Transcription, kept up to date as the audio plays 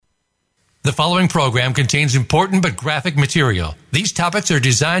The following program contains important but graphic material. These topics are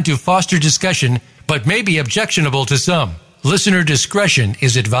designed to foster discussion, but may be objectionable to some. Listener discretion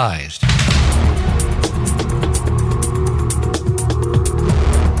is advised.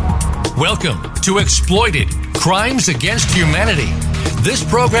 Welcome to Exploited: Crimes Against Humanity. This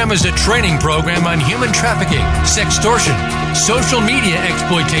program is a training program on human trafficking, sextortion, social media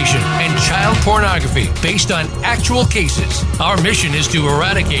exploitation, and child pornography based on actual cases. Our mission is to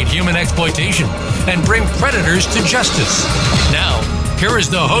eradicate human exploitation and bring predators to justice. Now, here is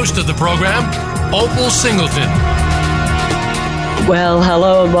the host of the program, Opal Singleton. Well,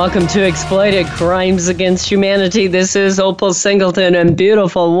 hello and welcome to Exploited: Crimes Against Humanity. This is Opal Singleton in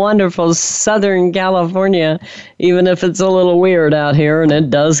beautiful, wonderful Southern California, even if it's a little weird out here, and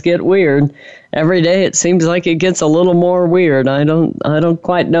it does get weird. Every day it seems like it gets a little more weird. I don't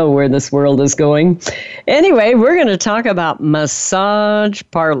quite know where this world is going. Anyway, we're going to talk about massage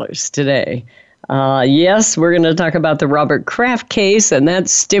parlors today. Yes, we're going to talk about the Robert Kraft case, and that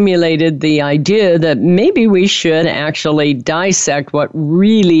stimulated the idea that maybe we should actually dissect what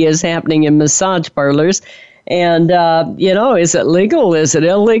really is happening in massage parlors. And, is it legal? Is it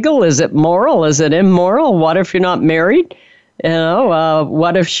illegal? Is it moral? Is it immoral? What if you're not married?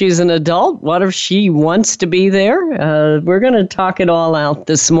 What if she's an adult? What if she wants to be there? We're going to talk it all out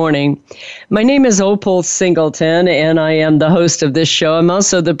this morning. My name is Opal Singleton, and I am the host of this show. I'm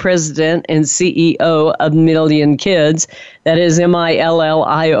also the president and CEO of Million Kids. That is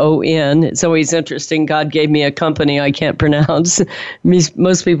Million. It's always interesting. God gave me a company I can't pronounce.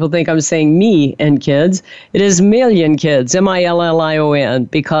 Most people think I'm saying me and kids. It is Million Kids, Million,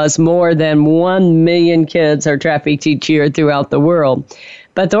 because more than 1 million kids are trafficked each year throughout the world.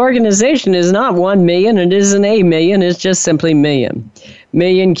 But the organization is not 1 million. It isn't a million. It's just simply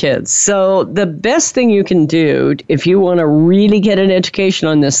million kids. So the best thing you can do if you want to really get an education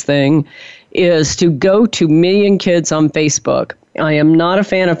on this thing is to go to Million Kids on Facebook. I am not a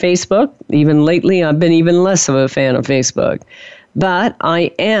fan of Facebook. Even lately, I've been even less of a fan of Facebook. But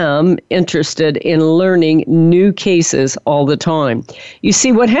I am interested in learning new cases all the time. You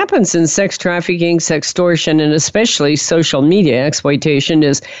see, what happens in sex trafficking, sextortion, and especially social media exploitation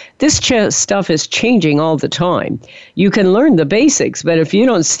is this stuff is changing all the time. You can learn the basics, but if you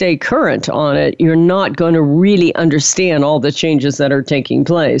don't stay current on it, you're not going to really understand all the changes that are taking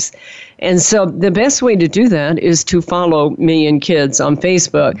place. And so the best way to do that is to follow Million Kids on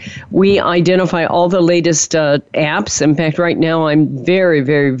Facebook. We identify all the latest apps. In fact, right now I'm very,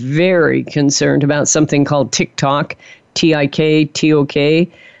 very, very concerned about something called TikTok, TikTok,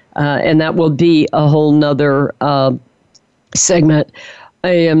 and that will be a whole nother segment. I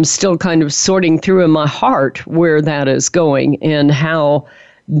am still kind of sorting through in my heart where that is going and how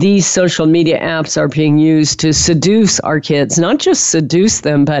these social media apps are being used to seduce our kids, not just seduce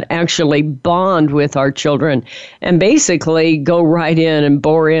them, but actually bond with our children and basically go right in and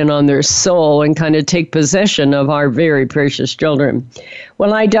bore in on their soul and kind of take possession of our very precious children.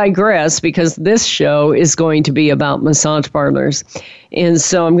 Well, I digress because this show is going to be about massage parlors. And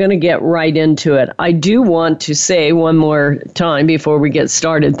so I'm going to get right into it. I do want to say one more time before we get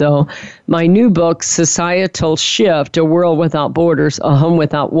started, though, my new book, Societal Shift, A World Without Borders, A Home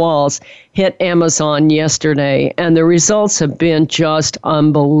Without Walls, hit Amazon yesterday, and the results have been just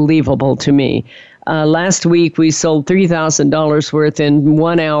unbelievable to me. Last week, we sold $3,000 worth in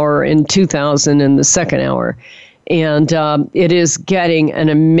 1 hour and $2,000 in the second hour. And it is getting an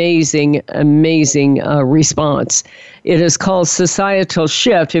amazing response. It is called Societal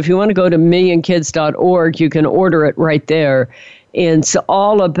Shift. If you want to go to millionkids.org, you can order it right there. And it's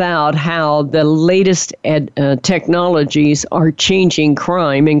all about how the latest technologies are changing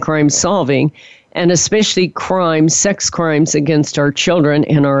crime and crime solving, and especially sex crimes against our children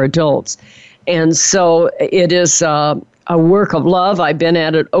and our adults. And so it is a work of love. I've been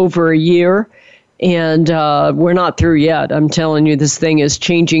at it over a year. And we're not through yet. I'm telling you, this thing is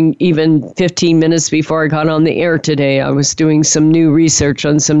changing. Even 15 minutes before I got on the air today, I was doing some new research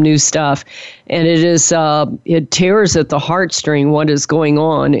on some new stuff. And it tears at the heartstring what is going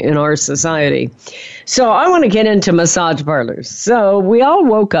on in our society. So I want to get into massage parlors. So we all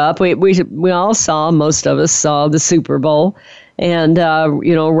woke up. We all most of us saw the Super Bowl. And,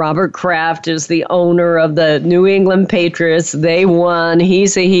 Robert Kraft is the owner of the New England Patriots. They won.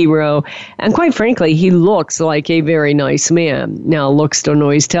 He's a hero. And quite frankly, he looks like a very nice man. Now, looks don't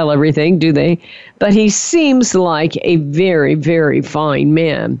always tell everything, do they? But he seems like a very, very fine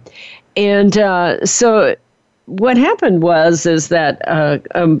man. And so what happened is that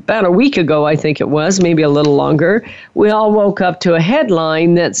about a week ago, I think it was, maybe a little longer, we all woke up to a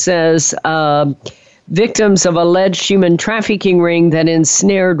headline that says, Victims of alleged human trafficking ring that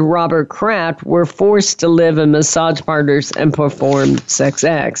ensnared Robert Kraft were forced to live in massage parlors and perform sex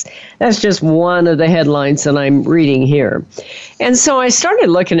acts. That's just one of the headlines that I'm reading here. And so I started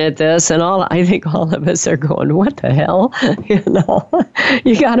looking at this, and I think all of us are going, what the hell?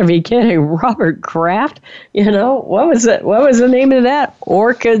 You got to be kidding. Robert Kraft? What was it? What was the name of that?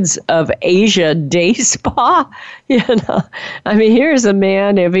 Orchids of Asia Day Spa? I mean, here's a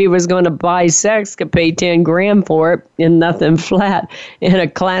man, if he was going to buy sex, could pay 10 grand for it in nothing flat in a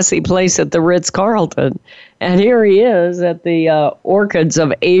classy place at the Ritz-Carlton. And here he is at the Orchids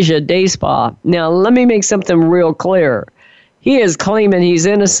of Asia Day Spa. Now, let me make something real clear. He is claiming he's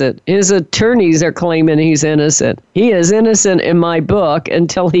innocent. His attorneys are claiming he's innocent. He is innocent in my book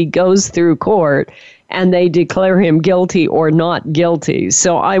until he goes through court and they declare him guilty or not guilty.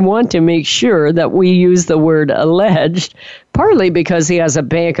 So I want to make sure that we use the word alleged, partly because he has a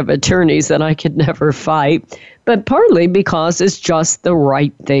bank of attorneys that I could never fight, but partly because it's just the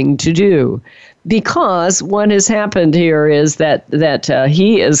right thing to do. Because what has happened here is that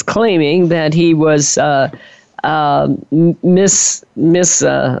he is claiming that he was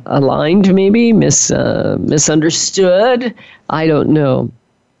misaligned, maybe misunderstood. I don't know.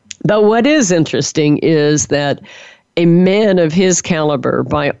 But what is interesting is that a man of his caliber,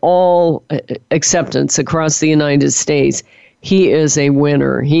 by all acceptance across the United States, he is a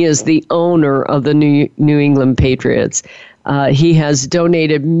winner. He is the owner of the New England Patriots. He has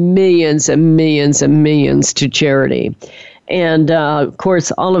donated millions and millions and millions to charity. And, of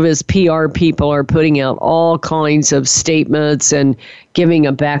course, all of his PR people are putting out all kinds of statements and giving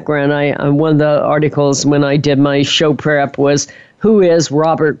a background. One of the articles when I did my show prep was, who is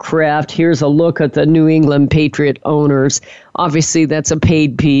Robert Kraft? Here's a look at the New England Patriot owners. Obviously, that's a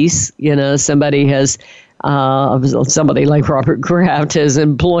paid piece. Somebody like Robert Kraft has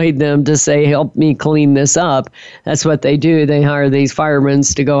employed them to say, help me clean this up. That's what they do. They hire these firemen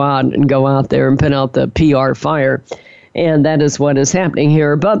to go out there and put out the PR fire. And that is what is happening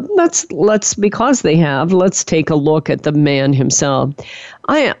here. But let's take a look at the man himself.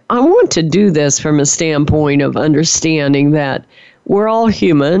 I want to do this from a standpoint of understanding that we're all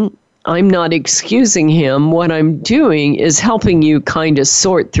human. I'm not excusing him. What I'm doing is helping you kind of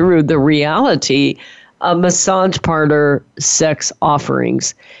sort through the reality of massage parlor sex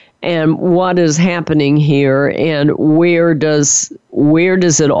offerings and what is happening here, and where does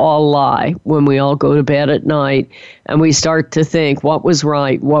it all lie when we all go to bed at night and we start to think what was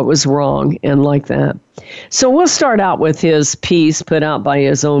right, what was wrong, and like that. So we'll start out with his piece put out by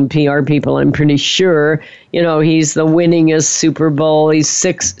his own PR people. I'm pretty sure, he's the winningest Super Bowl. He's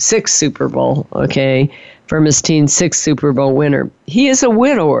six Super Bowl, okay, from his team, 6 Super Bowl winner. He is a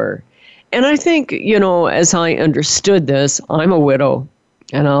widower. And I think, as I understood this, I'm a widow.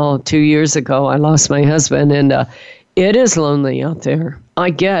 2 years ago, I lost my husband, and it is lonely out there. I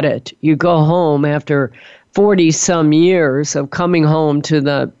get it. You go home after 40-some years of coming home to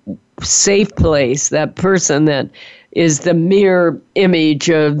the safe place, that person that is the mere image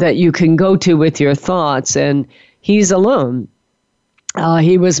of that you can go to with your thoughts, and he's alone.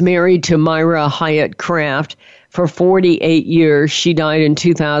 He was married to Myra Hyatt Kraft for 48 years. She died in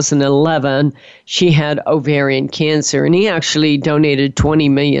 2011. She had ovarian cancer, and he actually donated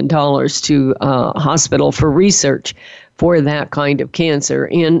 $20 million to a hospital for research for that kind of cancer.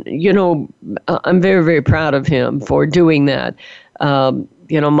 And, I'm very, very proud of him for doing that.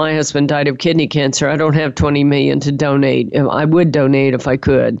 My husband died of kidney cancer. I don't have $20 million to donate. I would donate if I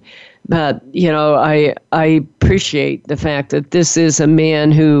could. But, I appreciate the fact that this is a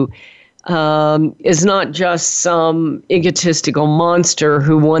man who is not just some egotistical monster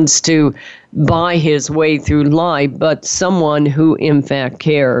who wants to buy his way through life, but someone who in fact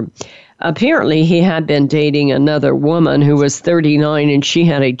cared. Apparently, he had been dating another woman who was 39, and she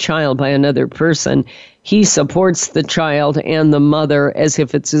had a child by another person. He supports the child and the mother as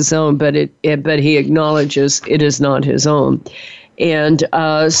if it's his own, but he acknowledges it is not his own. And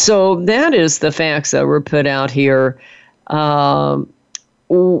so that is the facts that were put out here.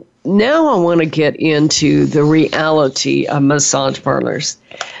 Now I want to get into the reality of massage parlors.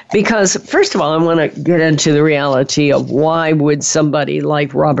 Because, first of all, I want to get into the reality of why would somebody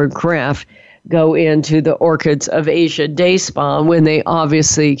like Robert Kraft go into the Orchids of Asia Day Spa when they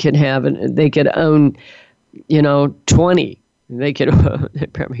obviously could own, 20. They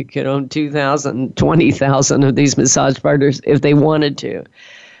probably could own 2,000, 20,000 of these massage parlors if they wanted to.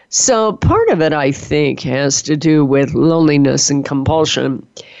 So part of it, I think, has to do with loneliness and compulsion.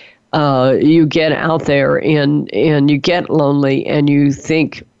 You get out there and you get lonely and you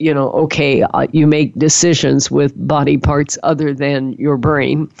think, you make decisions with body parts other than your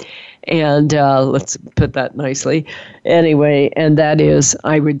brain. And let's put that nicely. Anyway, and that is,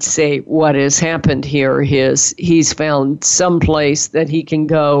 I would say, what has happened here is he's found some place that he can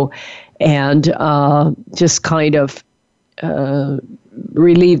go and just kind of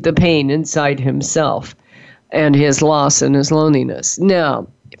relieve the pain inside himself and his loss and his loneliness. Now,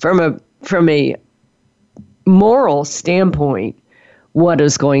 from a moral standpoint, what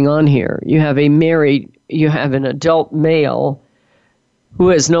is going on here? You have an adult male who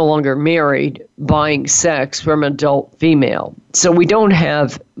is no longer married buying sex from an adult female. So we don't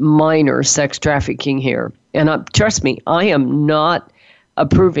have minor sex trafficking here. And trust me, I am not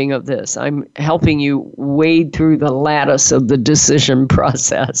approving of this. I'm helping you wade through the lattice of the decision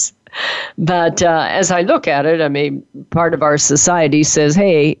process. But as I look at it, I mean, part of our society says,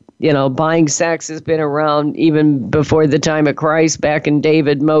 hey, buying sex has been around even before the time of Christ, back in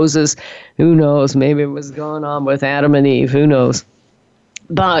David, Moses. Who knows? Maybe it was going on with Adam and Eve. Who knows?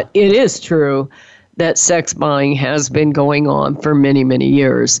 But it is true that sex buying has been going on for many, many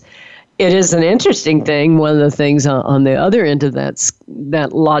years. It is an interesting thing. One of the things on the other end of that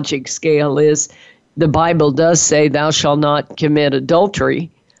logic scale is the Bible does say, thou shalt not commit adultery.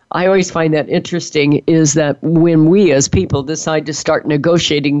 I always find that interesting is that when we as people decide to start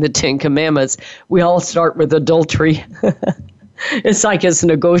negotiating the Ten Commandments, we all start with adultery. It's like it's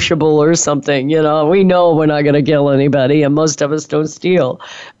negotiable or something, We know we're not going to kill anybody, and most of us don't steal.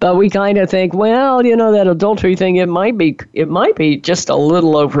 But we kind of think, well, that adultery thing, it might be just a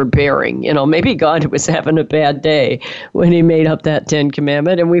little overbearing. Maybe God was having a bad day when he made up that 10th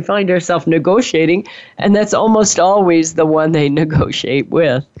commandment, and we find ourselves negotiating, and that's almost always the one they negotiate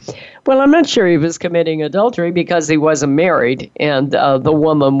with. Well, I'm not sure he was committing adultery because he wasn't married, and the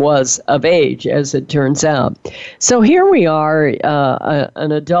woman was of age, as it turns out. So here we are,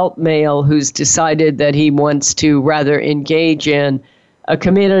 an adult male who's decided that he wants to rather engage in a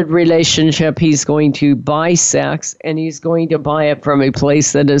committed relationship. He's going to buy sex, and he's going to buy it from a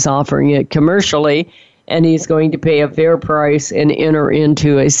place that is offering it commercially, and he's going to pay a fair price and enter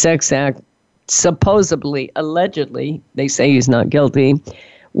into a sex act, supposedly, allegedly, they say he's not guilty,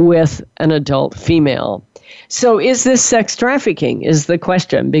 with an adult female. So is this sex trafficking is the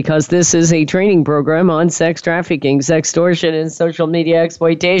question, because this is a training program on sex trafficking, sextortion, and social media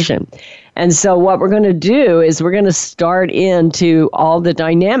exploitation. And so what we're going to do is we're going to start into all the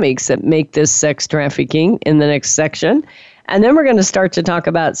dynamics that make this sex trafficking in the next section. And then we're going to start to talk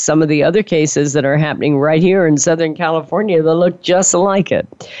about some of the other cases that are happening right here in Southern California that look just like it.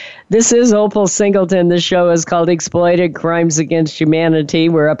 This is Opal Singleton. The show is called Exploited Crimes Against Humanity.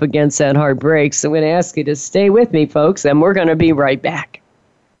 We're up against that hard break. So I'm going to ask you to stay with me, folks, and we're going to be right back.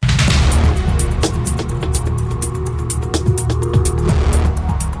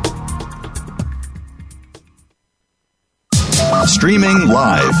 Streaming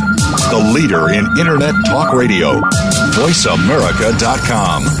live, the leader in Internet Talk Radio,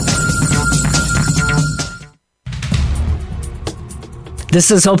 VoiceAmerica.com. This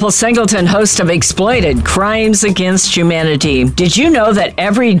is Opal Singleton, host of Exploited Crimes Against Humanity. Did you know that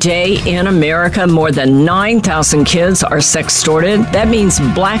every day in America, more than 9,000 kids are sextorted? That means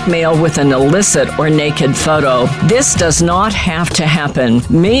blackmail with an illicit or naked photo. This does not have to happen.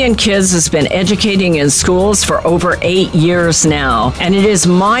 Million Kids has been educating in schools for over 8 years now, and it is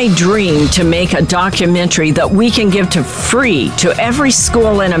my dream to make a documentary that we can give to free to every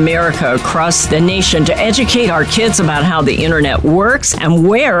school in America across the nation to educate our kids about how the internet works and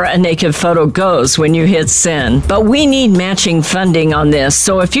where a naked photo goes when you hit send. But we need matching funding on this,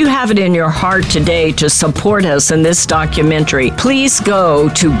 so if you have it in your heart today to support us in this documentary, please go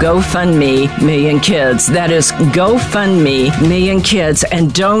to GoFundMe Million Kids. That is GoFundMe Million Kids,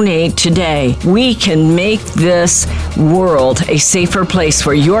 and donate today. We can make this world a safer place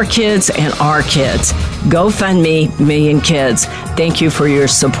for your kids and our kids. GoFundMe Million Kids. Thank you for your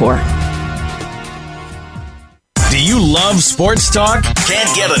support. Do you love sports talk?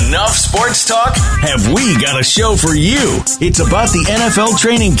 Can't get enough sports talk? Have we got a show for you? It's about the NFL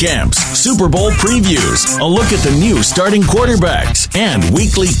training camps, Super Bowl previews, a look at the new starting quarterbacks, and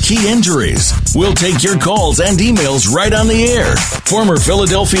weekly key injuries. We'll take your calls and emails right on the air. Former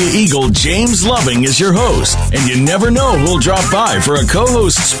Philadelphia Eagle James Loving is your host, and you never know who'll drop by for a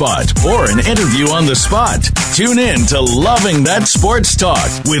co-host spot or an interview on the spot. Tune in to Loving That Sports Talk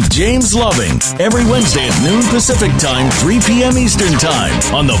with James Loving every Wednesday at noon Pacific Time, 3 p.m. Eastern Time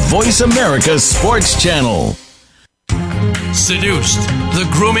on the Voice America Sports Channel. Seduced, The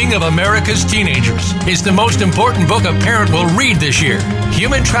Grooming of America's Teenagers is the most important book a parent will read this year.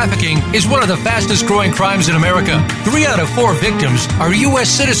 Human trafficking is one of the fastest growing crimes in America. 3 out of 4 victims are U.S.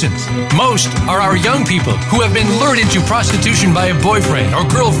 citizens. Most are our young people who have been lured into prostitution by a boyfriend or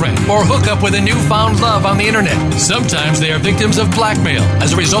girlfriend or hook up with a newfound love on the internet. Sometimes they are victims of blackmail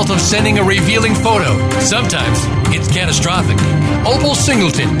as a result of sending a revealing photo. Sometimes it's catastrophic. Opal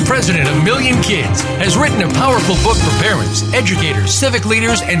Singleton, president of Million Kids, has written a powerful book for parents, educators, civic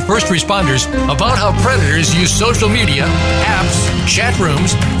leaders, and first responders about how predators use social media, apps, chat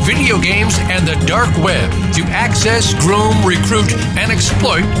rooms, video games, and the dark web to access, groom, recruit, and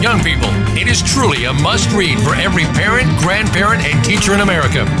exploit young people. It is truly a must-read for every parent, grandparent, and teacher in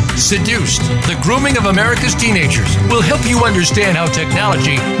America. Seduced, The Grooming of America's Teenagers will help you understand how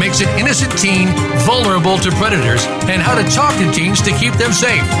technology makes an innocent teen vulnerable to predators and how to talk to teens to keep them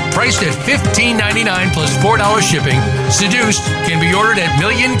safe. Priced at $15.99 plus $4 shipping, Seduced can be ordered at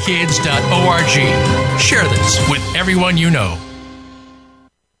millionkids.org. Share this with everyone you know.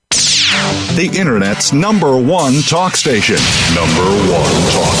 The Internet's #1 talk station.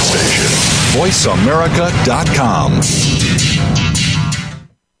 #1 talk station. VoiceAmerica.com.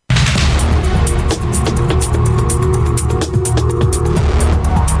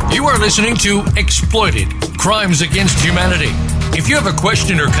 You are listening to Exploited: Crimes Against Humanity. If you have a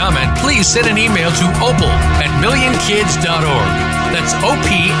question or comment, please send an email to opal@millionkids.org. That's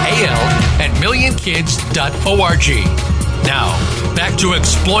OPAL at millionkids.org. Now, back to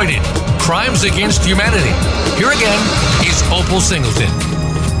Exploited: Crimes Against Humanity. Here again is Opal Singleton.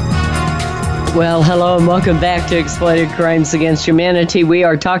 Well, hello and welcome back to Exploited: Crimes Against Humanity. We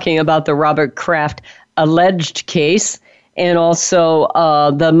are talking about the Robert Kraft alleged case and also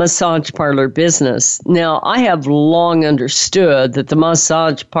the massage parlor business. Now, I have long understood that the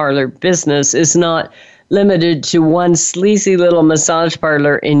massage parlor business is not limited to one sleazy little massage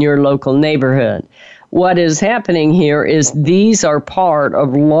parlor in your local neighborhood. What is happening here is these are part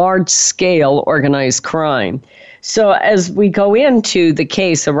of large-scale organized crime. So as we go into the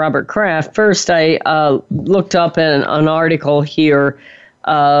case of Robert Kraft, first I looked up an article here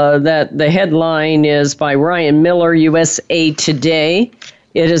that the headline is by Ryan Miller, USA Today.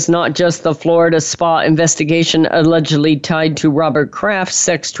 It is not just the Florida spa investigation allegedly tied to Robert Kraft.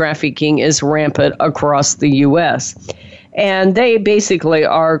 Sex trafficking is rampant across the U.S. And they basically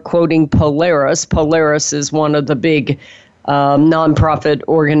are quoting Polaris. Polaris is one of the big nonprofit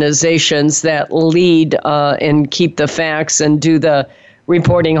organizations that lead and keep the facts and do the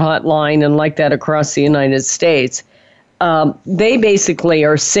reporting hotline and like that across the United States. They basically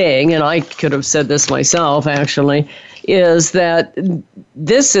are saying, and I could have said this myself actually, is that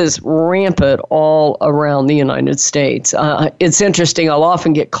this is rampant all around the United States. It's interesting, I'll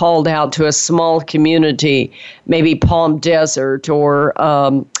often get called out to a small community, maybe Palm Desert or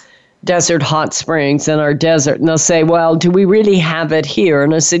Desert Hot Springs in our desert, and they'll say, well, do we really have it here?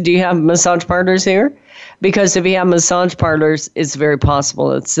 And I said, do you have massage parlors here? Because if you have massage parlors, it's very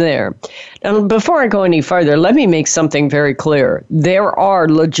possible it's there. Now, before I go any further, let me make something very clear. There are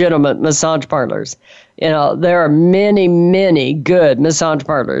legitimate massage parlors. You know, there are many, many good massage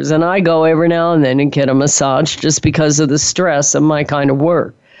parlors, and I go every now and then and get a massage just because of the stress of my kind of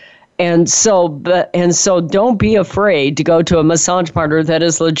work. And so don't be afraid to go to a massage parlor that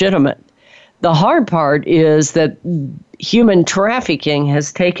is legitimate. The hard part is that human trafficking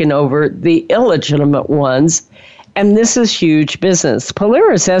has taken over the illegitimate ones, and this is huge business.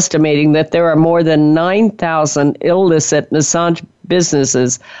 Polaris is estimating that there are more than 9,000 illicit massage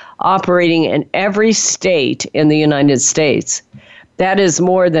businesses operating in every state in the United States. That is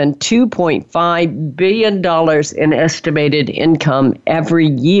more than $2.5 billion in estimated income every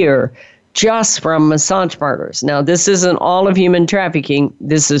year just from massage parlors. Now, this isn't all of human trafficking.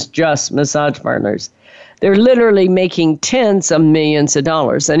 This is just massage parlors. They're literally making tens of millions of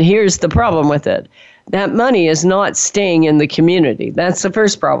dollars. And here's the problem with it. That money is not staying in the community. That's the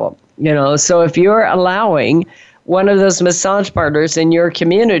first problem. You know, so if you're allowing one of those massage parlors in your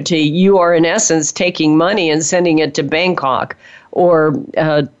community, you are in essence taking money and sending it to Bangkok or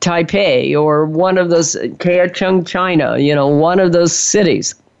Taipei or one of those, Kaohsiung, China, you know, one of those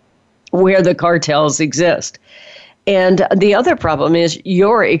cities where the cartels exist. And the other problem is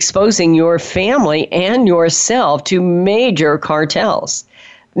you're exposing your family and yourself to major cartels,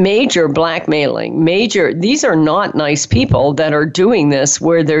 major blackmailing, these are not nice people that are doing this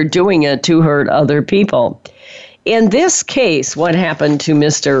where they're doing it to hurt other people. In this case, what happened to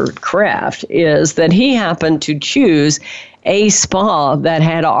Mr. Kraft is that he happened to choose a spa that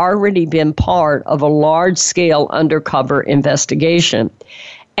had already been part of a large-scale undercover investigation.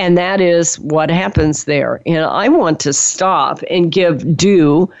 And that is what happens there. And I want to stop and give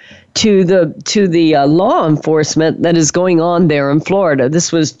due to the law enforcement that is going on there in Florida.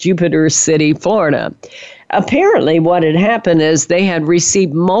 This was Jupiter City, Florida. Apparently, what had happened is they had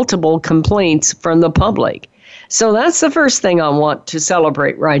received multiple complaints from the public. So that's the first thing I want to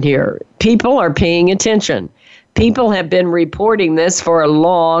celebrate right here. People are paying attention. People have been reporting this for a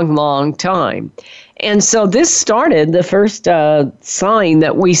long, long time. And so this started, the first sign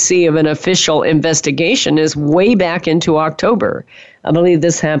that we see of an official investigation is way back into October. I believe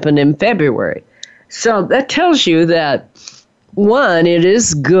this happened in February. So that tells you that, one, it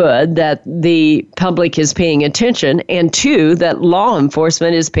is good that the public is paying attention, and two, that law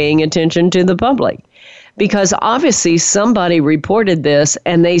enforcement is paying attention to the public. Because obviously somebody reported this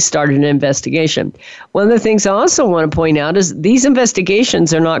and they started an investigation. One of the things I also want to point out is these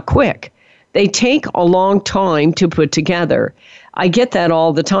investigations are not quick. They take a long time to put together. I get that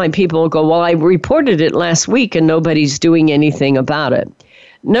all the time. People will go, well, I reported it last week and nobody's doing anything about it.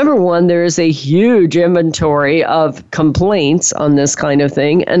 Number one, there is a huge inventory of complaints on this kind of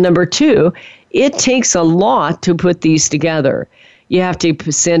thing. And number two, it takes a lot to put these together. You have to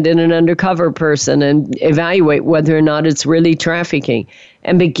send in an undercover person and evaluate whether or not it's really trafficking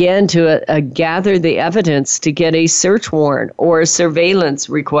and begin to gather the evidence to get a search warrant or a surveillance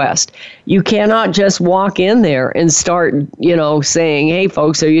request. You cannot just walk in there and start, saying, hey,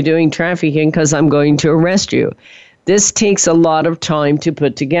 folks, are you doing trafficking? Because I'm going to arrest you. This takes a lot of time to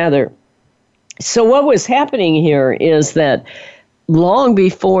put together. So what was happening here is that long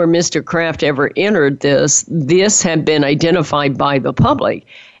before Mr. Kraft ever entered this had been identified by the public.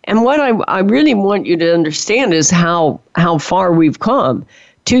 And what I really want you to understand is how far we've come.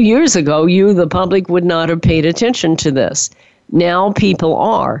 2 years ago, you, the public, would not have paid attention to this. Now people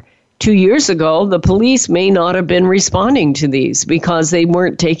are. 2 years ago, the police may not have been responding to these because they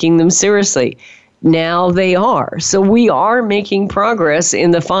weren't taking them seriously. Now they are. So we are making progress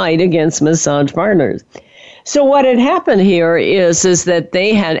in the fight against massage parlors. So what had happened here is that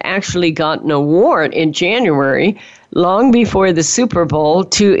they had actually gotten a warrant in January, long before the Super Bowl,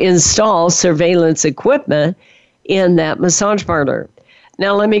 to install surveillance equipment in that massage parlor.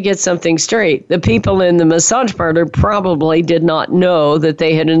 Now, let me get something straight. The people in the massage parlor probably did not know that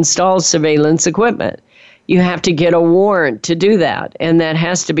they had installed surveillance equipment. You have to get a warrant to do that, and that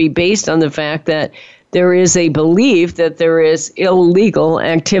has to be based on the fact that there is a belief that there is illegal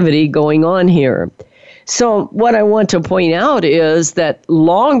activity going on here. So what I want to point out is that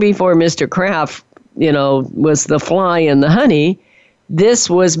long before Mr. Kraft, was the fly in the honey, this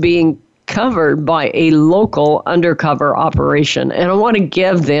was being covered by a local undercover operation. And I want to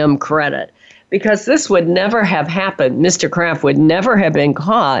give them credit because this would never have happened. Mr. Kraft would never have been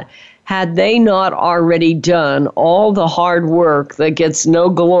caught had they not already done all the hard work that gets no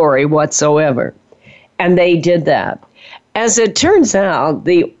glory whatsoever. And they did that. As it turns out,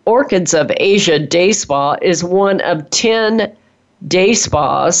 the Orchids of Asia Day Spa is one of 10 day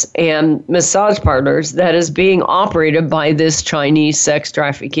spas and massage parlors that is being operated by this Chinese sex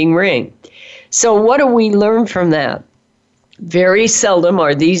trafficking ring. So what do we learn from that? Very seldom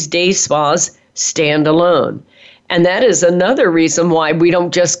are these day spas standalone. And that is another reason why we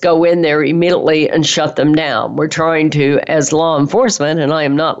don't just go in there immediately and shut them down. We're trying to, as law enforcement, and I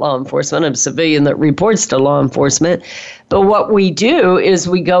am not law enforcement, I'm a civilian that reports to law enforcement. But what we do is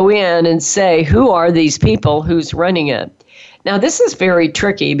we go in and say, who are these people? Who's running it? Now, this is very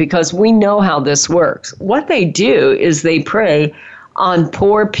tricky because we know how this works. What they do is they prey on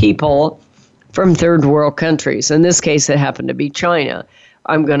poor people from third world countries. In this case, it happened to be China.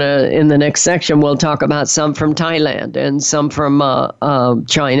 I'm going to, in the next section, we'll talk about some from Thailand and some from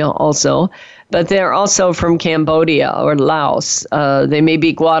China also. But they're also from Cambodia or Laos. They may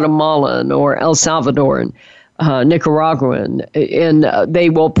be Guatemalan or El Salvadoran, Nicaraguan. And they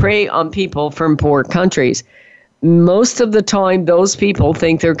will prey on people from poor countries. Most of the time, those people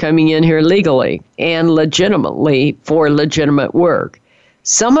think they're coming in here legally and legitimately for legitimate work.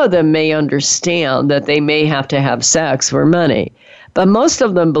 Some of them may understand that they may have to have sex for money. But most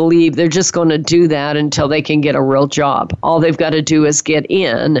of them believe they're just going to do that until they can get a real job. All they've got to do is get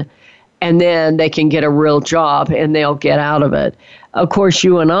in, and then they can get a real job, and they'll get out of it. Of course,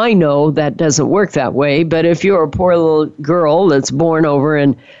 you and I know that doesn't work that way, but if you're a poor little girl that's born over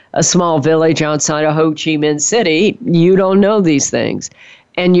in a small village outside of Ho Chi Minh City, you don't know these things.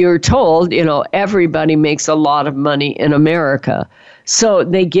 And you're told, everybody makes a lot of money in America. So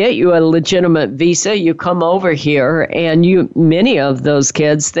they get you a legitimate visa, you come over here, and many of those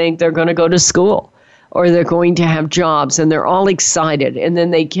kids think they're going to go to school or they're going to have jobs, and they're all excited. And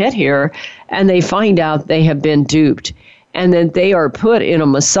then they get here and they find out they have been duped. and then they are put in a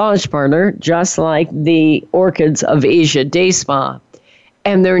massage parlor just like the Orchids of Asia Day Spa,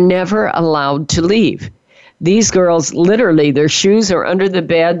 and they're never allowed to leave. These girls, literally, their shoes are under the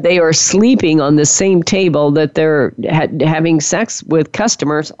bed. They are sleeping on the same table that they're having sex with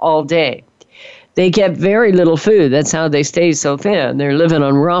customers all day. They get very little food. That's how they stay so thin. They're living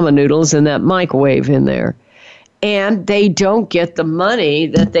on ramen noodles and that microwave in there. And they don't get the money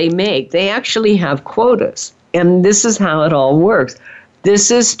that they make. They actually have quotas. And this is how it all works.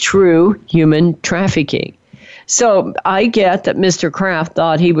 This is true human trafficking. So I get that Mr. Kraft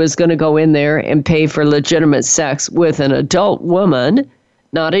thought he was going to go in there and pay for legitimate sex with an adult woman,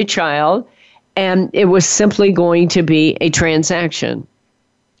 not a child, and it was simply going to be a transaction.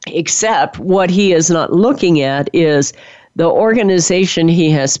 Except what he is not looking at is the organization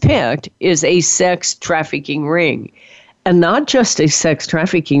he has picked is a sex trafficking ring. And not just a sex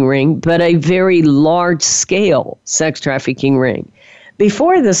trafficking ring, but a very large-scale sex trafficking ring.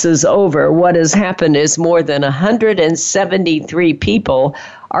 Before this is over, what has happened is more than 173 people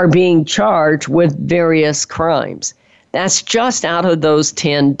are being charged with various crimes. That's just out of those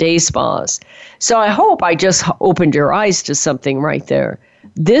 10 day spas. So I hope I just opened your eyes to something right there.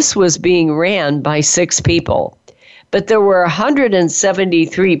 This was being ran by 6 people, but there were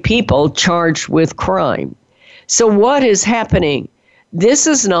 173 people charged with crime. So what is happening? This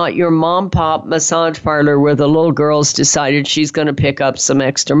is not your mom-pop massage parlor where the little girl's decided she's going to pick up some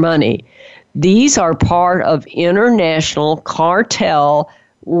extra money. These are part of international cartel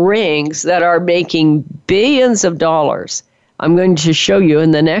rings that are making billions of dollars. I'm going to show you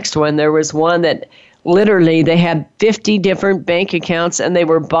in the next one. There was one that literally they had 50 different bank accounts and they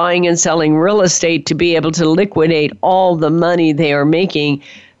were buying and selling real estate to be able to liquidate all the money they are making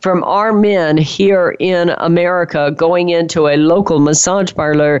from our men here in America going into a local massage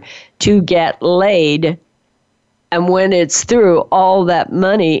parlor to get laid. And when it's through, all that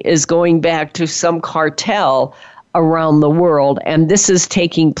money is going back to some cartel around the world. And this is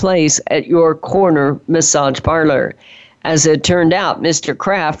taking place at your corner massage parlor. As it turned out, Mr.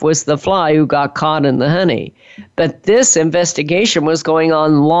 Kraft was the fly who got caught in the honey. But this investigation was going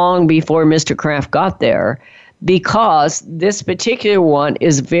on long before Mr. Kraft got there, because this particular one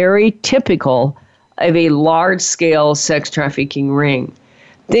is very typical of a large-scale sex trafficking ring.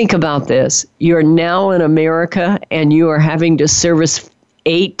 Think about this. You're now in America and you are having to service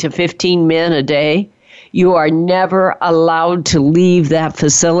 8 to 15 men a day. You are never allowed to leave that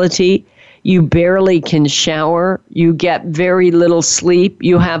facility. You barely can shower. You get very little sleep.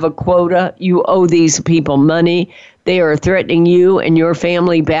 You have a quota. You owe these people money. They are threatening you and your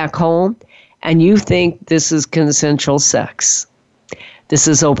family back home. And you think this is consensual sex. This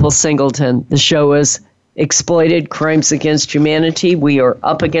is Opal Singleton. The show is Exploited Crimes Against Humanity. We are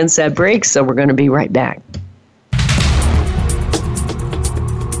up against that break, so we're going to be right back.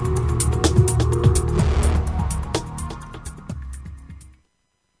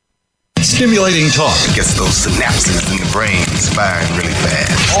 Stimulating talk gets those synapses in the brain firing really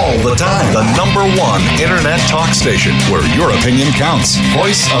fast. all the time. The #1 internet talk station where your opinion counts.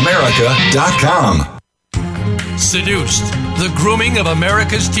 VoiceAmerica.com. Seduced, The Grooming of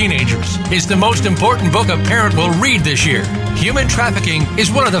America's Teenagers is the most important book a parent will read this year. Human trafficking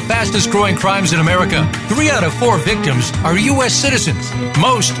is one of the fastest growing crimes in America. 3 out of 4 victims are U.S. citizens.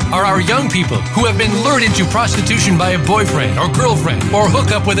 Most are our young people who have been lured into prostitution by a boyfriend or girlfriend or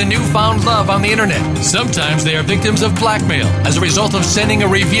hook up with a newfound love on the internet. Sometimes they are victims of blackmail as a result of sending a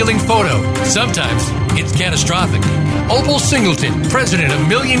revealing photo. Sometimes it's catastrophic. Opal Singleton, president of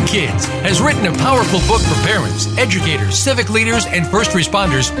Million Kids, has written a powerful book for parents, educators, civic leaders, and first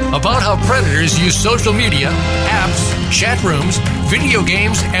responders about how predators use social media, apps, chat rooms, video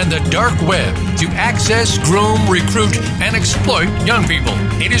games, and the dark web to access, groom, recruit, and exploit young people.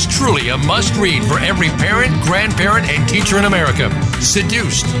 It is truly a must-read for every parent, grandparent, and teacher in America.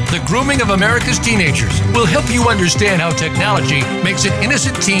 Seduced, The Grooming of America's Teenagers will help you understand how technology makes an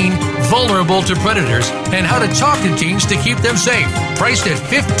innocent teen vulnerable to predators and how to talk to teens to keep them safe. Priced at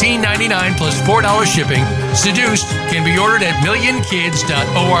 $15.99 plus $4 shipping, Seduced can be ordered at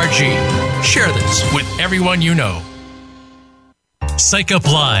millionkids.org. Share this with everyone you know. Psych Up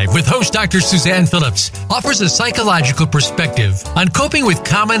Live with host Dr. Suzanne Phillips offers a psychological perspective on coping with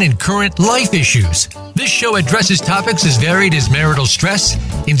common and current life issues. This show addresses topics as varied as marital stress,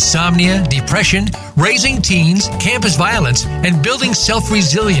 insomnia, depression, raising teens, campus violence, and building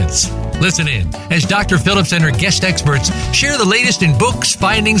self-resilience. Listen in as Dr. Phillips and her guest experts share the latest in books,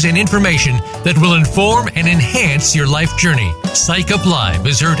 findings, and information that will inform and enhance your life journey. Psych Up Live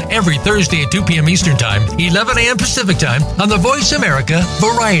is heard every Thursday at 2 p.m. Eastern Time, 11 a.m. Pacific Time on the Voice America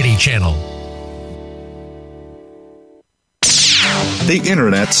Variety Channel. the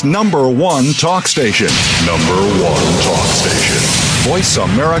Internet's #1 talk station. #1 talk station.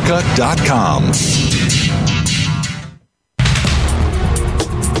 VoiceAmerica.com.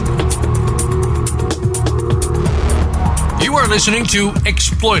 You are listening to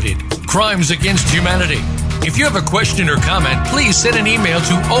Exploited: Crimes Against Humanity. If you have a question or comment, please send an email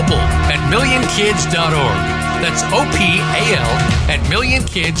to opal@millionkids.org. That's OPAL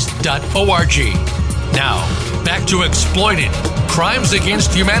 @millionkids.org. Now, back to Exploited: Crimes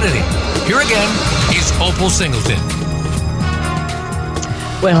Against Humanity. Here again is Opal Singleton.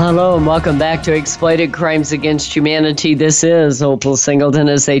 Well, hello and welcome back to Exploited: Crimes Against Humanity. This is Opal Singleton,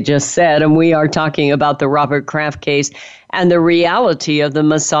 as they just said, and we are talking about the Robert Kraft case and the reality of the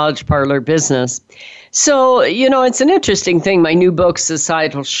massage parlor business. So, it's an interesting thing. My new book,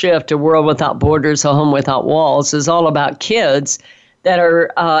 Societal Shift: A World Without Borders, A Home Without Walls, is all about kids that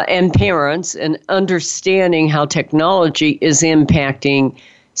are and parents and understanding how technology is impacting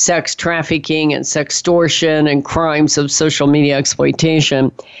sex trafficking and sextortion and crimes of social media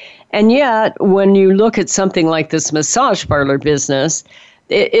exploitation. And yet, when you look at something like this massage parlor business,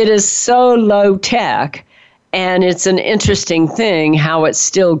 it is so low tech, and it's an interesting thing how it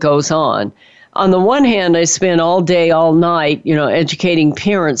still goes on. On the one hand, I spend all day, all night, educating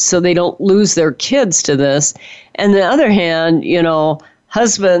parents so they don't lose their kids to this. And the other hand,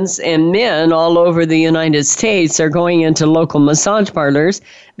 husbands and men all over the United States are going into local massage parlors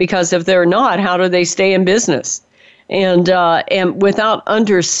because if they're not, how do they stay in business? And without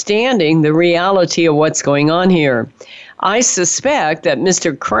understanding the reality of what's going on here. I suspect that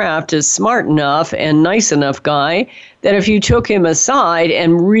Mr. Kraft is smart enough and nice enough guy that if you took him aside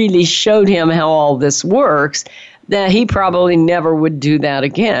and really showed him how all this works, that he probably never would do that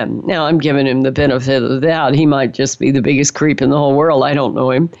again. Now, I'm giving him the benefit of the doubt. He might just be the biggest creep in the whole world. I don't know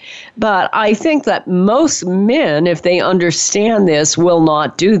him. But I think that most men, if they understand this, will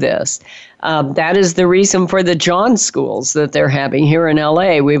not do this. That is the reason for the John schools that they're having here in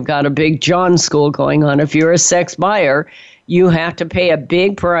L.A. We've got a big John school going on. If you're a sex buyer, you have to pay a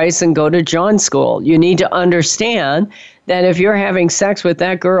big price and go to John school. You need to understand that if you're having sex with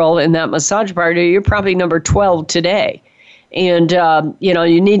that girl in that massage party, you're probably number 12 today. And,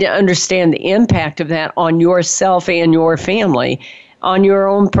 you need to understand the impact of that on yourself and your family, on your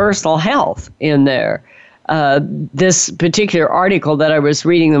own personal health in there. This particular article that I was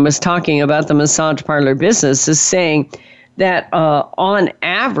reading that was talking about the massage parlor business is saying that on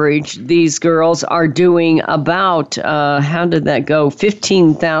average, these girls are doing about,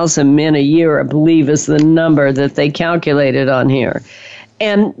 15,000 men a year, I believe is the number that they calculated on here.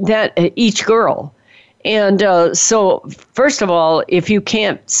 And that each girl. And so, first of all, if you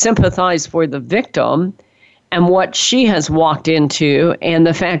can't sympathize for the victim and what she has walked into and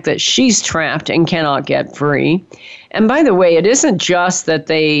the fact that she's trapped and cannot get free. And by the way, it isn't just that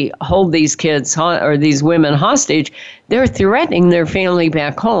they hold these kids or these women hostage. They're threatening their family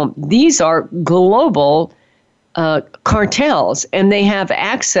back home. These are global cartels, and they have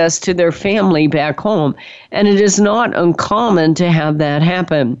access to their family back home. And it is not uncommon to have that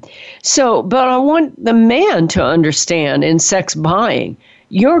happen. So, but I want the man to understand in sex buying,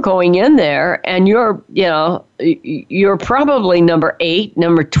 you're going in there and you're probably number 8,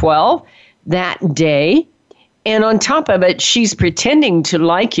 number 12 that day. And on top of it, she's pretending to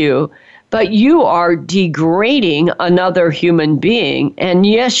like you, but you are degrading another human being. And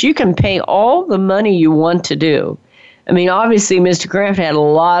yes, you can pay all the money you want to do. I mean, obviously, Mr. Kraft had a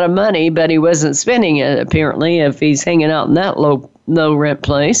lot of money, but he wasn't spending it, apparently, if he's hanging out in that low rent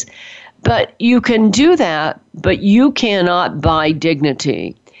place. But you can do that, but you cannot buy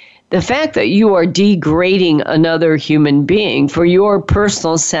dignity. The fact that you are degrading another human being for your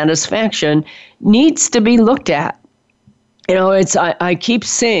personal satisfaction needs to be looked at. I keep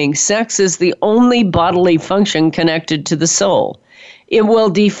saying sex is the only bodily function connected to the soul. It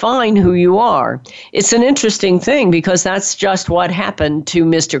will define who you are. It's an interesting thing because that's just what happened to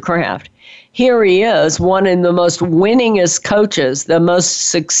Mr. Kraft. Here he is, one of the most winningest coaches, the most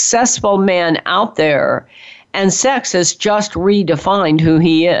successful man out there, and sex has just redefined who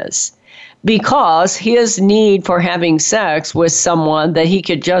he is. Because his need for having sex with someone that he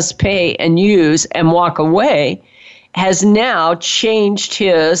could just pay and use and walk away has now changed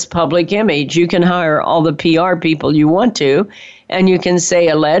his public image. You can hire all the PR people you want to, and you can say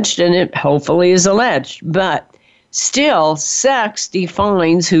alleged, and it hopefully is alleged. But Still, sex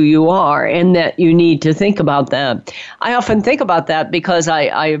defines who you are, and that you need to think about that. I often think about that because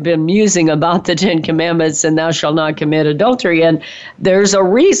I have been musing about the 10 Commandments and thou shalt not commit adultery, and there's a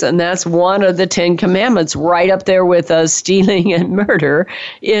reason. That's one of the 10 Commandments, right up there with stealing and murder,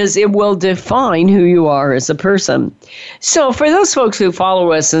 is it will define who you are as a person. So for those folks who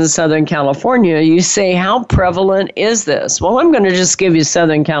follow us in Southern California, you say, how prevalent is this? Well, I'm going to just give you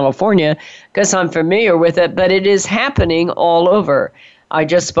Southern California because I'm familiar with it, but it is happening all over. I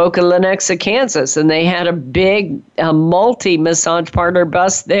just spoke in Lenexa, Kansas, and they had a big multi-massage parlor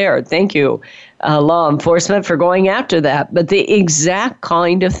bust there. Thank you, law enforcement, for going after that. But the exact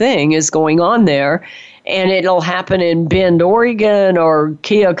kind of thing is going on there, and it'll happen in Bend, Oregon, or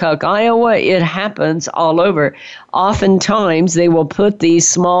Keokuk, Iowa. It happens all over. Oftentimes, they will put these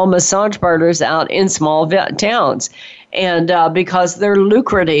small massage parlors out in small towns. And because they're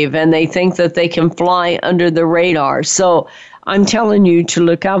lucrative and they think that they can fly under the radar. So I'm telling you to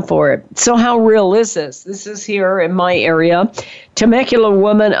look out for it. So how real is this? This is here in my area. Temecula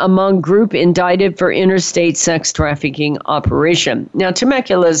woman among group indicted for interstate sex trafficking operation. Now,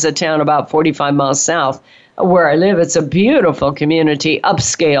 Temecula is a town about 45 miles south where I live. It's a beautiful community,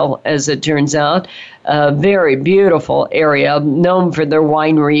 upscale, as it turns out. A very beautiful area, known for their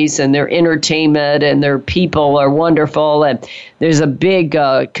wineries and their entertainment, and their people are wonderful. And there's a big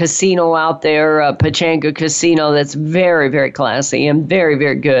casino out there, Pechanga Casino, that's very, very classy and very,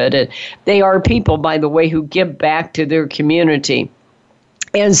 very good. And they are people, by the way, who give back to their community.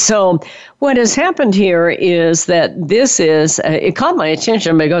 And so what has happened here is that this is, it caught my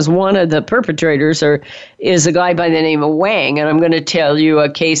attention because one of the perpetrators is a guy by the name of Wang, and I'm going to tell you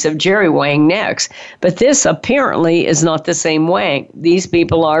a case of Jerry Wang next. But this apparently is not the same Wang. These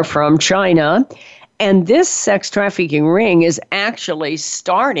people are from China, and this sex trafficking ring is actually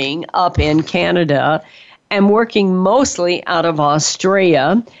starting up in Canada and working mostly out of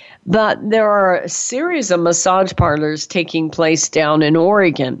Australia. But there are a series of massage parlors taking place down in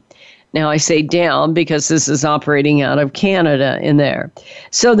Oregon. Now, I say down because this is operating out of Canada in there.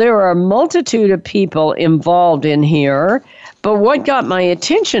 So there are a multitude of people involved in here. But what got my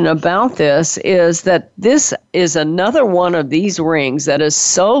attention about this is that this is another one of these rings that is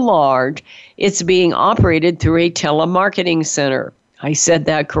so large, it's being operated through a telemarketing center. I said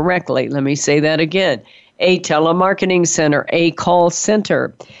that correctly. Let me say that again. A telemarketing center, a call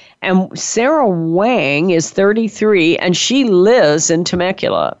center. And Sarah Wang is 33, and she lives in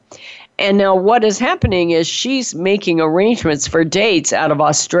Temecula. And now what is happening is she's making arrangements for dates out of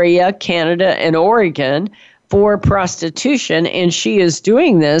Australia, Canada, and Oregon for prostitution, and she is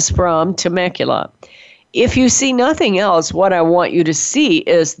doing this from Temecula. If you see nothing else, what I want you to see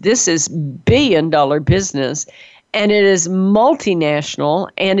is this is billion-dollar business, and it is multinational,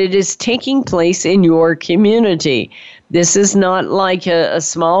 and it is taking place in your community. This is not like a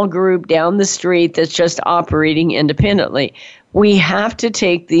small group down the street that's just operating independently. We have to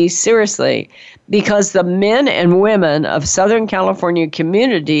take these seriously because the men and women of Southern California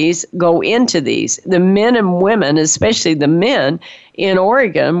communities go into these. The men and women, especially the men in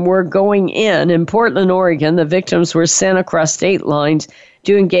Oregon, were going in Portland, Oregon. The victims were sent across state lines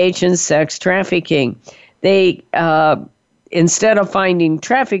to engage in sex trafficking. They instead of finding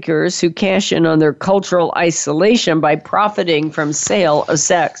traffickers who cash in on their cultural isolation by profiting from sale of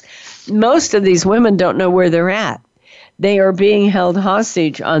sex, most of these women don't know where they're at. They are being held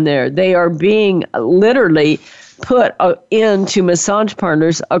hostage on there. They are being literally put into massage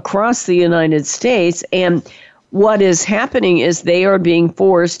parlors across the United States. And what is happening is they are being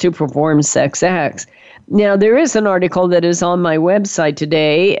forced to perform sex acts. Now, there is an article that is on my website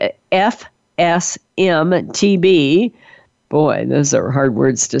today, FSMTB. Boy, those are hard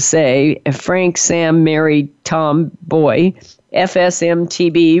words to say. Frank, Sam, Mary, Tom, Boy.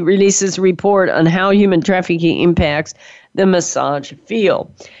 FSMTB releases a report on how human trafficking impacts the massage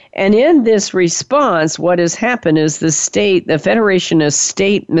field. And in this response, what has happened is the Federation of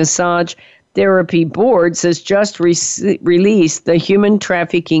State Massage Therapy Boards has just released the Human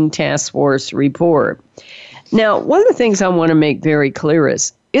Trafficking Task Force report. Now, one of the things I want to make very clear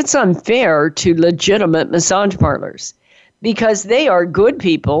is it's unfair to legitimate massage parlors because they are good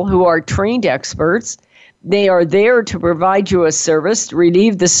people who are trained experts. They are there to provide you a service,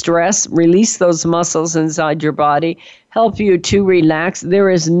 relieve the stress, release those muscles inside your body, help you to relax. There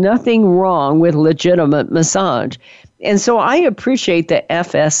is nothing wrong with legitimate massage. And so I appreciate the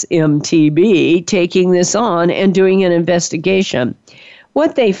FSMTB taking this on and doing an investigation.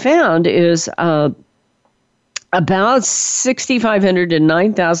 What they found is About 6,500 to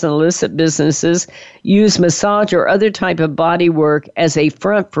 9,000 illicit businesses use massage or other type of body work as a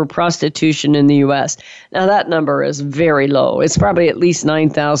front for prostitution in the U.S. Now, that number is very low. It's probably at least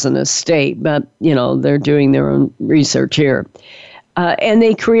 9,000 a state, but, they're doing their own research here. And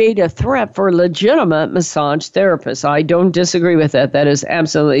they create a threat for legitimate massage therapists. I don't disagree with that. That is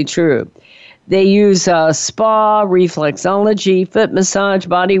absolutely true. They use spa, reflexology, foot massage,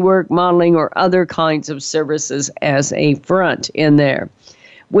 bodywork, modeling, or other kinds of services as a front in there.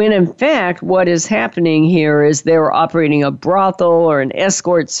 When in fact, what is happening here is they're operating a brothel or an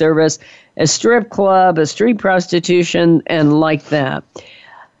escort service, a strip club, a street prostitution, and like that.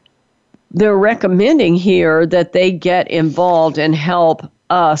 They're recommending here that they get involved and help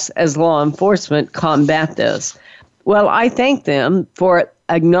us as law enforcement combat this. Well, I thank them for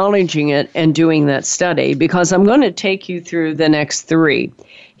acknowledging it and doing that study, because I'm going to take you through the next three.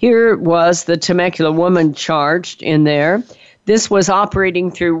 Here was the Temecula woman charged in there. This was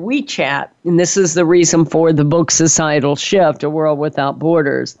operating through WeChat, and this is the reason for the book Societal Shift, A World Without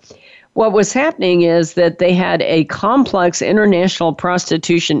Borders. What was happening is that they had a complex international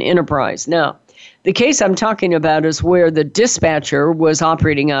prostitution enterprise. Now, the case I'm talking about is where the dispatcher was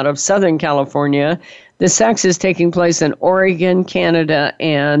operating out of Southern California. The sex is taking place in Oregon, Canada,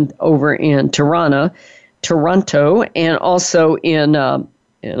 and over in Toronto, and also in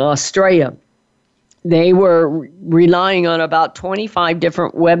Australia. They were relying on about 25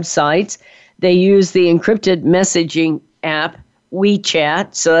 different websites. They used the encrypted messaging app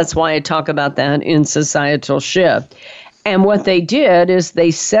WeChat, so that's why I talk about that in Societal Shift. And what they did is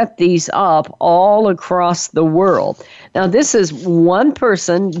they set these up all across the world. Now, this is one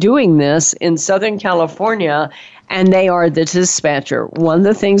person doing this in Southern California, and they are the dispatcher. One of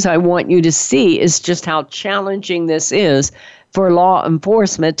the things I want you to see is just how challenging this is for law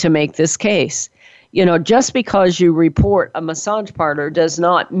enforcement to make this case. Just because you report a massage parlor does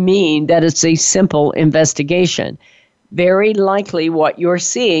not mean that it's a simple investigation. Very likely what you're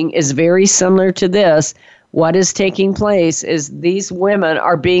seeing is very similar to this. What is taking place is these women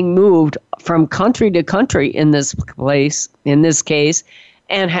are being moved from country to country in this case,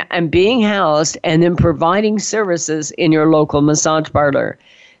 and being housed and then providing services in your local massage parlor.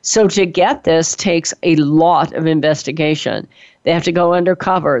 So to get this takes a lot of investigation. They have to go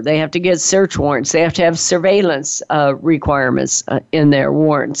undercover. They have to get search warrants. They have to have surveillance requirements in their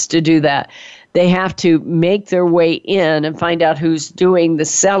warrants to do that. They have to make their way in and find out who's doing the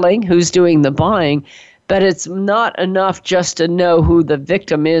selling, who's doing the buying. But it's not enough just to know who the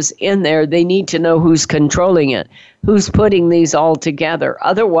victim is in there. They need to know who's controlling it, who's putting these all together.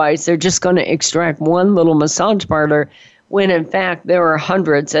 Otherwise, they're just going to extract one little massage parlor when, in fact, there are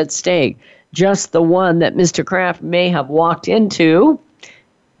hundreds at stake. Just the one that Mr. Kraft may have walked into.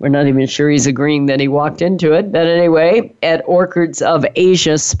 We're not even sure he's agreeing that he walked into it. But anyway, at Orchids of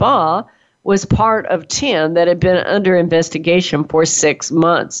Asia Spa was part of 10 that had been under investigation for 6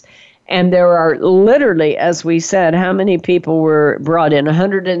 months. And there are literally, as we said, how many people were brought in?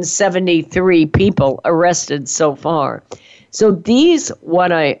 173 people arrested so far. So these,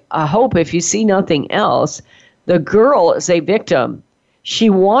 what I hope, if you see nothing else, the girl is a victim. She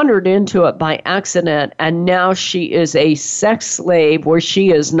wandered into it by accident, and now she is a sex slave where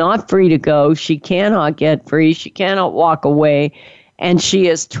she is not free to go. She cannot get free. She cannot walk away. And she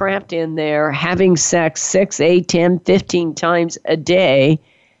is trapped in there having sex 6, 8, 10, 15 times a day.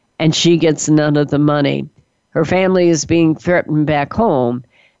 And she gets none of the money. Her family is being threatened back home.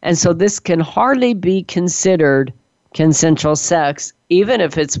 And so this can hardly be considered consensual sex, even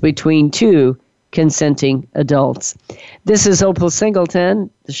if it's between two consenting adults. This is Opal Singleton.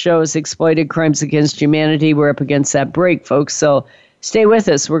 The show is Exploited Crimes Against Humanity. We're up against that break, folks. So stay with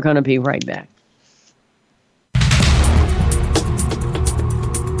us. We're going to be right back.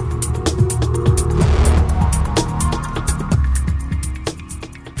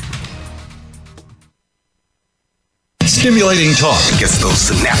 Stimulating talk. Gets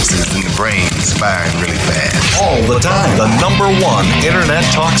those synapses in the brain firing really fast. All the time. The #1 internet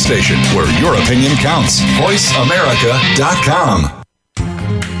talk station where your opinion counts. VoiceAmerica.com.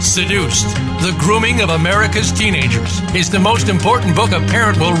 Seduced, The Grooming of America's Teenagers is the most important book a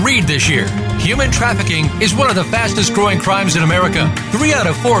parent will read this year. Human trafficking is one of the fastest growing crimes in America. 3 out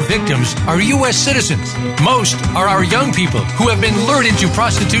of 4 victims are U.S. citizens. Most are our young people who have been lured into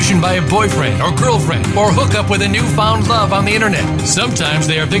prostitution by a boyfriend or girlfriend or hook up with a newfound love on the internet. Sometimes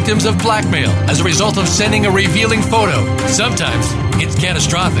they are victims of blackmail as a result of sending a revealing photo. Sometimes it's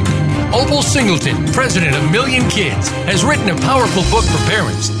catastrophic. Opal Singleton, president of Million Kids, has written a powerful book for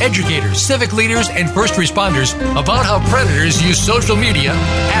parents, educators, civic leaders, and first responders about how predators use social media,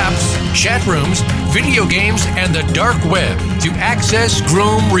 apps, chat rooms, video games, and the dark web to access,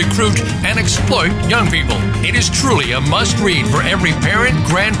 groom, recruit, and exploit young people. It is truly a must-read for every parent,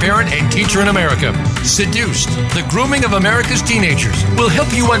 grandparent, and teacher in America. Seduced, The Grooming of America's Teenagers will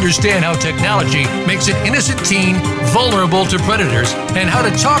help you understand how technology makes an innocent teen vulnerable to predators and how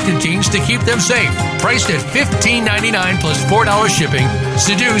to talk to teens to keep them safe. Priced at $15.99 plus $4 shipping,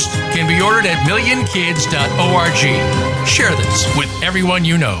 Seduced can be ordered at millionkids.org. Share this with everyone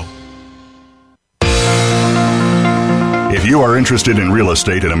you know. If you are interested in real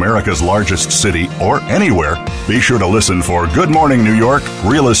estate in America's largest city or anywhere, be sure to listen for Good Morning New York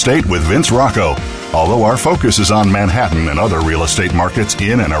Real Estate with Vince Rocco. Although our focus is on Manhattan and other real estate markets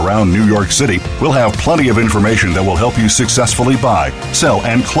in and around New York City, we'll have plenty of information that will help you successfully buy, sell,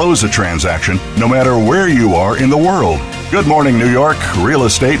 and close a transaction no matter where you are in the world. Good Morning New York Real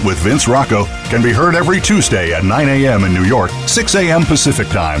Estate with Vince Rocco can be heard every Tuesday at 9 a.m. in New York, 6 a.m. Pacific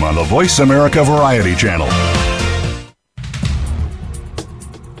Time on the Voice America Variety Channel.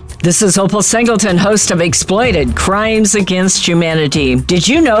 This is Opal Singleton, host of Exploited, Crimes Against Humanity. Did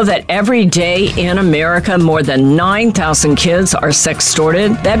you know that every day in America, more than 9,000 kids are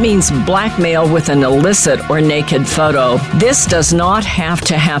sextorted? That means blackmail with an illicit or naked photo. This does not have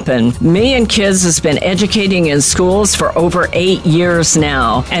to happen. Million Kids has been educating in schools for over 8 years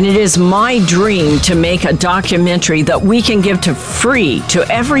now, and it is my dream to make a documentary that we can give to free to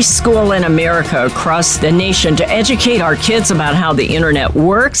every school in America across the nation to educate our kids about how the internet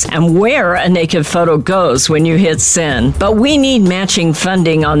works and where a naked photo goes when you hit send. But we need matching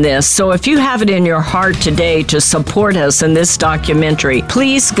funding on this, so if you have it in your heart today to support us in this documentary,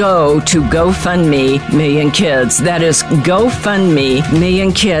 please go to GoFundMe Million Kids. That is GoFundMe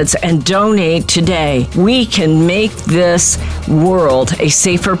Million Kids, and donate today. We can make this world a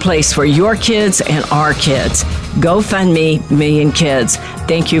safer place for your kids and our kids. GoFundMe Million Kids.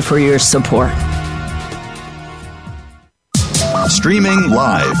 Thank you for your support. Streaming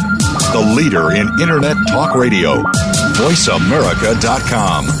live, the leader in Internet talk radio,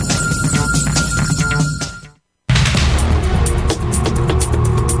 voiceamerica.com.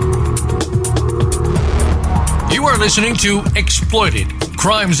 You are listening to Exploited,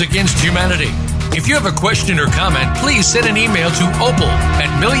 Crimes Against Humanity. If you have a question or comment, please send an email to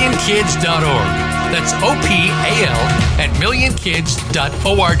opal@millionkids.org. That's OPAL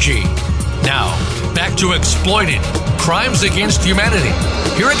 @millionkids.org. Now, back to Exploited, Crimes Against Humanity.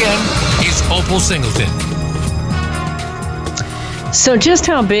 Here again is Opal Singleton. So just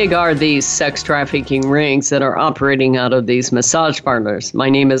how big are these sex trafficking rings that are operating out of these massage parlors? My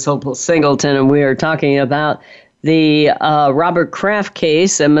name is Opal Singleton, and we are talking about the Robert Kraft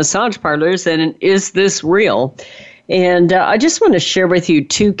case and massage parlors, and is this real? And I just want to share with you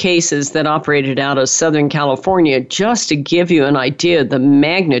two cases that operated out of Southern California just to give you an idea of the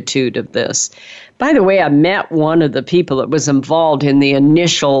magnitude of this. By the way, I met one of the people that was involved in the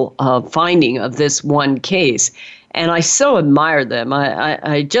initial finding of this one case, and I so admire them.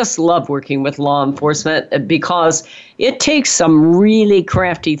 I just love working with law enforcement because it takes some really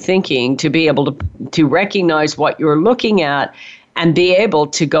crafty thinking to be able to recognize what you're looking at and be able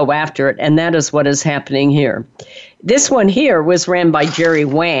to go after it, and that is what is happening here. This one here was ran by Jerry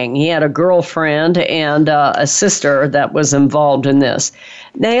Wang. He had a girlfriend and a sister that was involved in this.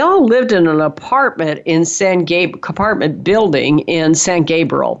 They all lived in an apartment building in San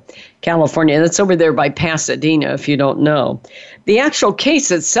Gabriel, California. That's over there by Pasadena, if you don't know. The actual case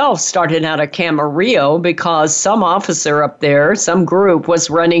itself started out of Camarillo because some officer up there, some group,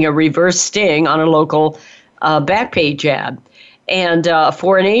 was running a reverse sting on a local Backpage ad. And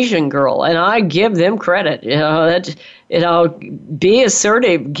for an Asian girl, and I give them credit. Be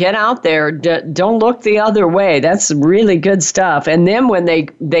assertive, get out there, don't look the other way. That's really good stuff. And then when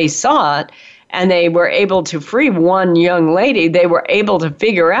they saw it, and they were able to free one young lady, they were able to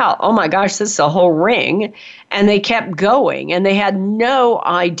figure out, oh my gosh, this is a whole ring. And they kept going, and they had no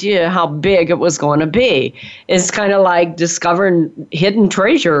idea how big it was going to be. It's kind of like discovering hidden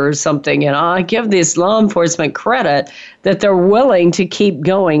treasure or something. And I give this law enforcement credit that they're willing to keep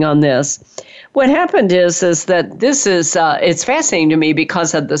going on this. What happened is that this is it's fascinating to me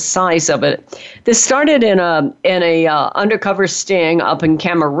because of the size of it. This started in a undercover sting up in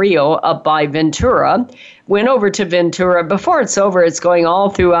Camarillo, up by Ventura. Went over to Ventura. Before it's over, it's going all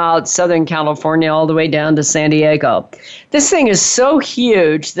throughout Southern California, all the way down to San Diego. This thing is so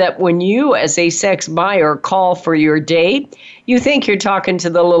huge that when you, as a sex buyer, call for your date, you think you're talking to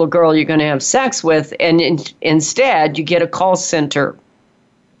the little girl you're going to have sex with, and instead you get a call center.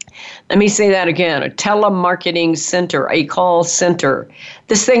 Let me say that again, a telemarketing center, a call center.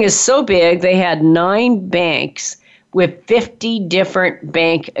 This thing is so big, they had 9 banks with 50 different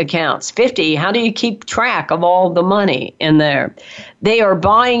bank accounts. 50, how do you keep track of all the money in there? They are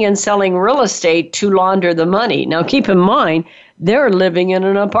buying and selling real estate to launder the money. Now, keep in mind, they're living in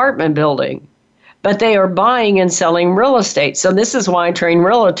an apartment building, but they are buying and selling real estate. So this is why I train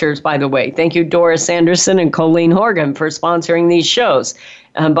realtors, by the way. Thank you, Doris Anderson and Colleen Horgan, for sponsoring these shows.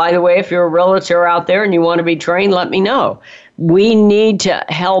 By the way, if you're a realtor out there and you want to be trained, let me know. We need to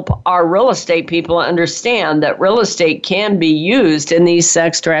help our real estate people understand that real estate can be used in these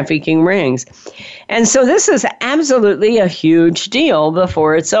sex trafficking rings. And so this is absolutely a huge deal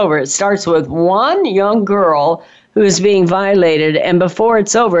before it's over. It starts with one young girl who is being violated, and before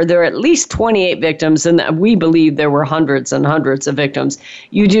it's over, there are at least 28 victims, and we believe there were hundreds and hundreds of victims.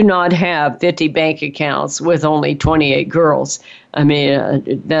 You do not have 50 bank accounts with only 28 girls. I mean,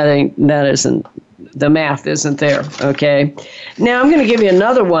 that isn't, the math isn't there, okay? Now, I'm going to give you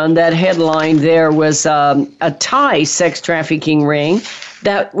another one. That headline there was a Thai sex trafficking ring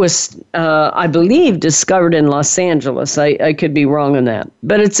that was, I believe, discovered in Los Angeles. I could be wrong on that.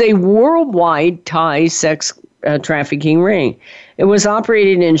 But it's a worldwide Thai sex trafficking ring. It was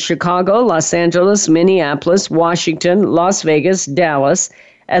operating in Chicago, Los Angeles, Minneapolis, Washington, Las Vegas, Dallas,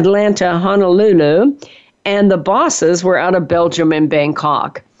 Atlanta, Honolulu, and the bosses were out of Belgium and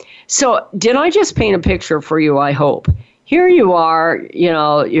Bangkok. So did I just paint a picture for you, I hope? Here you are,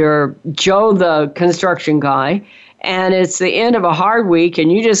 you're Joe the construction guy, and it's the end of a hard week,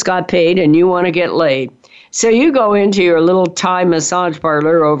 and you just got paid, and you want to get laid. So you go into your little Thai massage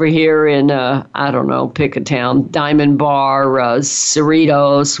parlor over here in, pick a town, Diamond Bar,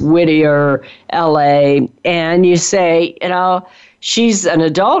 Cerritos, Whittier, L.A., and you say, she's an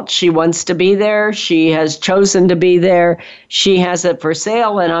adult. She wants to be there. She has chosen to be there. She has it for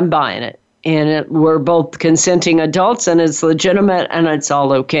sale, and I'm buying it. And we're both consenting adults, and it's legitimate, and it's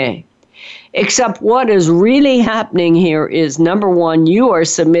all okay. Except what is really happening here is, number one, you are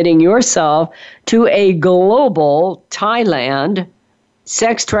submitting yourself to a global Thailand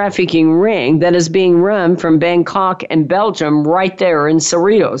sex trafficking ring that is being run from Bangkok and Belgium right there in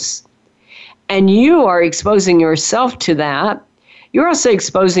Cerritos. And you are exposing yourself to that. You're also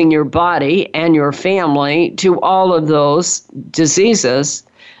exposing your body and your family to all of those diseases.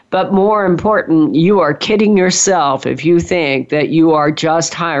 But more important, you are kidding yourself if you think that you are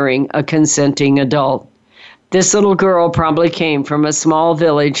just hiring a consenting adult. This little girl probably came from a small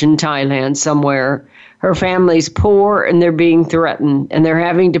village in Thailand somewhere. Her family's poor and they're being threatened, and they're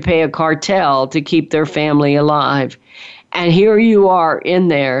having to pay a cartel to keep their family alive. And here you are in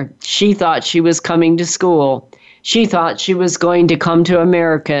there. She thought she was coming to school. She thought she was going to come to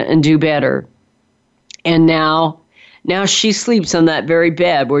America and do better. And now she sleeps on that very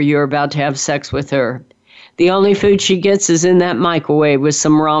bed where you're about to have sex with her. The only food she gets is in that microwave with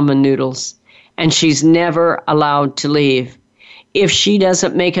some ramen noodles. And she's never allowed to leave. If she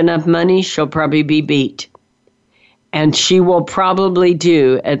doesn't make enough money, she'll probably be beat. And she will probably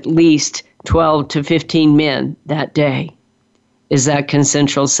do at least 12 to 15 men that day. Is that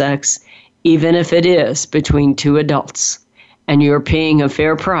consensual sex? Even if it is between two adults and you're paying a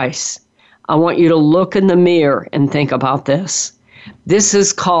fair price, I want you to look in the mirror and think about this. This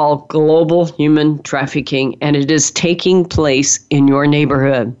is called global human trafficking, and it is taking place in your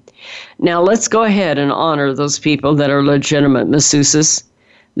neighborhood. Now, let's go ahead and honor those people that are legitimate masseuses,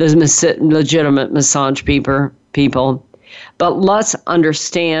 the legitimate massage people. But let's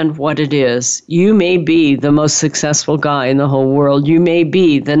understand what it is. You may be the most successful guy in the whole world. You may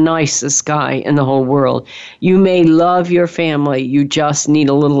be the nicest guy in the whole world. You may love your family. You just need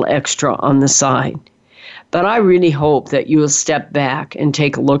a little extra on the side. But I really hope that you will step back and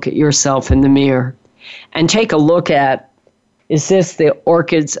take a look at yourself in the mirror and take a look at, is this the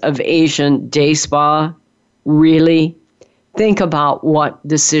Orchids of Asian Day Spa? Really? Think about what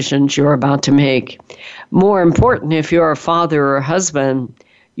decisions you're about to make. More important, if you're a father or a husband,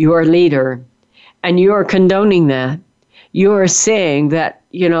 you're a leader, and you're condoning that. You're saying that,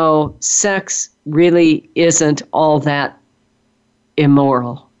 sex really isn't all that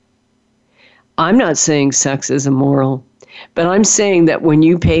immoral. I'm not saying sex is immoral, but I'm saying that when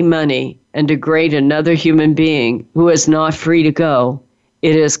you pay money and degrade another human being who is not free to go,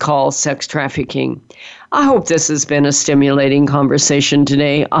 it is called sex trafficking. I hope this has been a stimulating conversation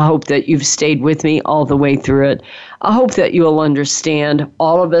today. I hope that you've stayed with me all the way through it. I hope that you'll understand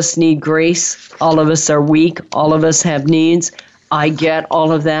all of us need grace. All of us are weak. All of us have needs. I get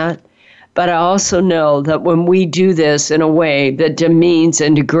all of that. But I also know that when we do this in a way that demeans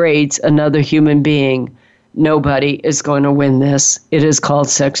and degrades another human being, Nobody is going to win this. It is called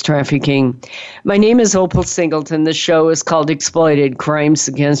sex trafficking. My name is Opal Singleton. The show is called Exploited: Crimes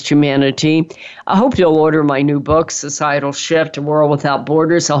Against Humanity. I hope you'll order my new book, Societal Shift: A World Without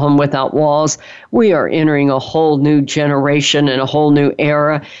Borders, A Home Without Walls. We are entering a whole new generation and a whole new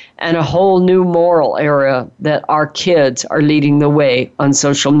era and a whole new moral era that our kids are leading the way on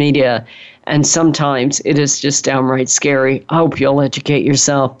social media. And sometimes it is just downright scary. I hope you'll educate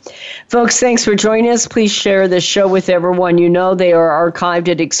yourself. Folks, thanks for joining us. Please share this show with everyone you know. They are archived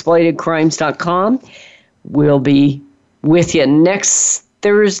at exploitedcrimes.com. We'll be with you next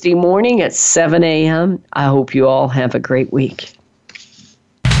Thursday morning at 7 a.m. I hope you all have a great week.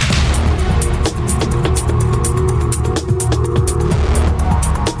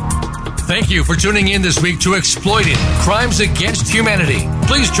 Thank you for tuning in this week to Exploited: Crimes Against Humanity.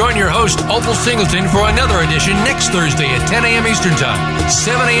 Please join your host, Opal Singleton, for another edition next Thursday at 10 a.m. Eastern Time,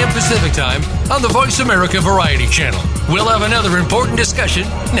 7 a.m. Pacific Time on the Voice America Variety Channel. We'll have another important discussion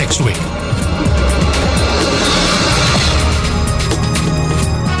next week.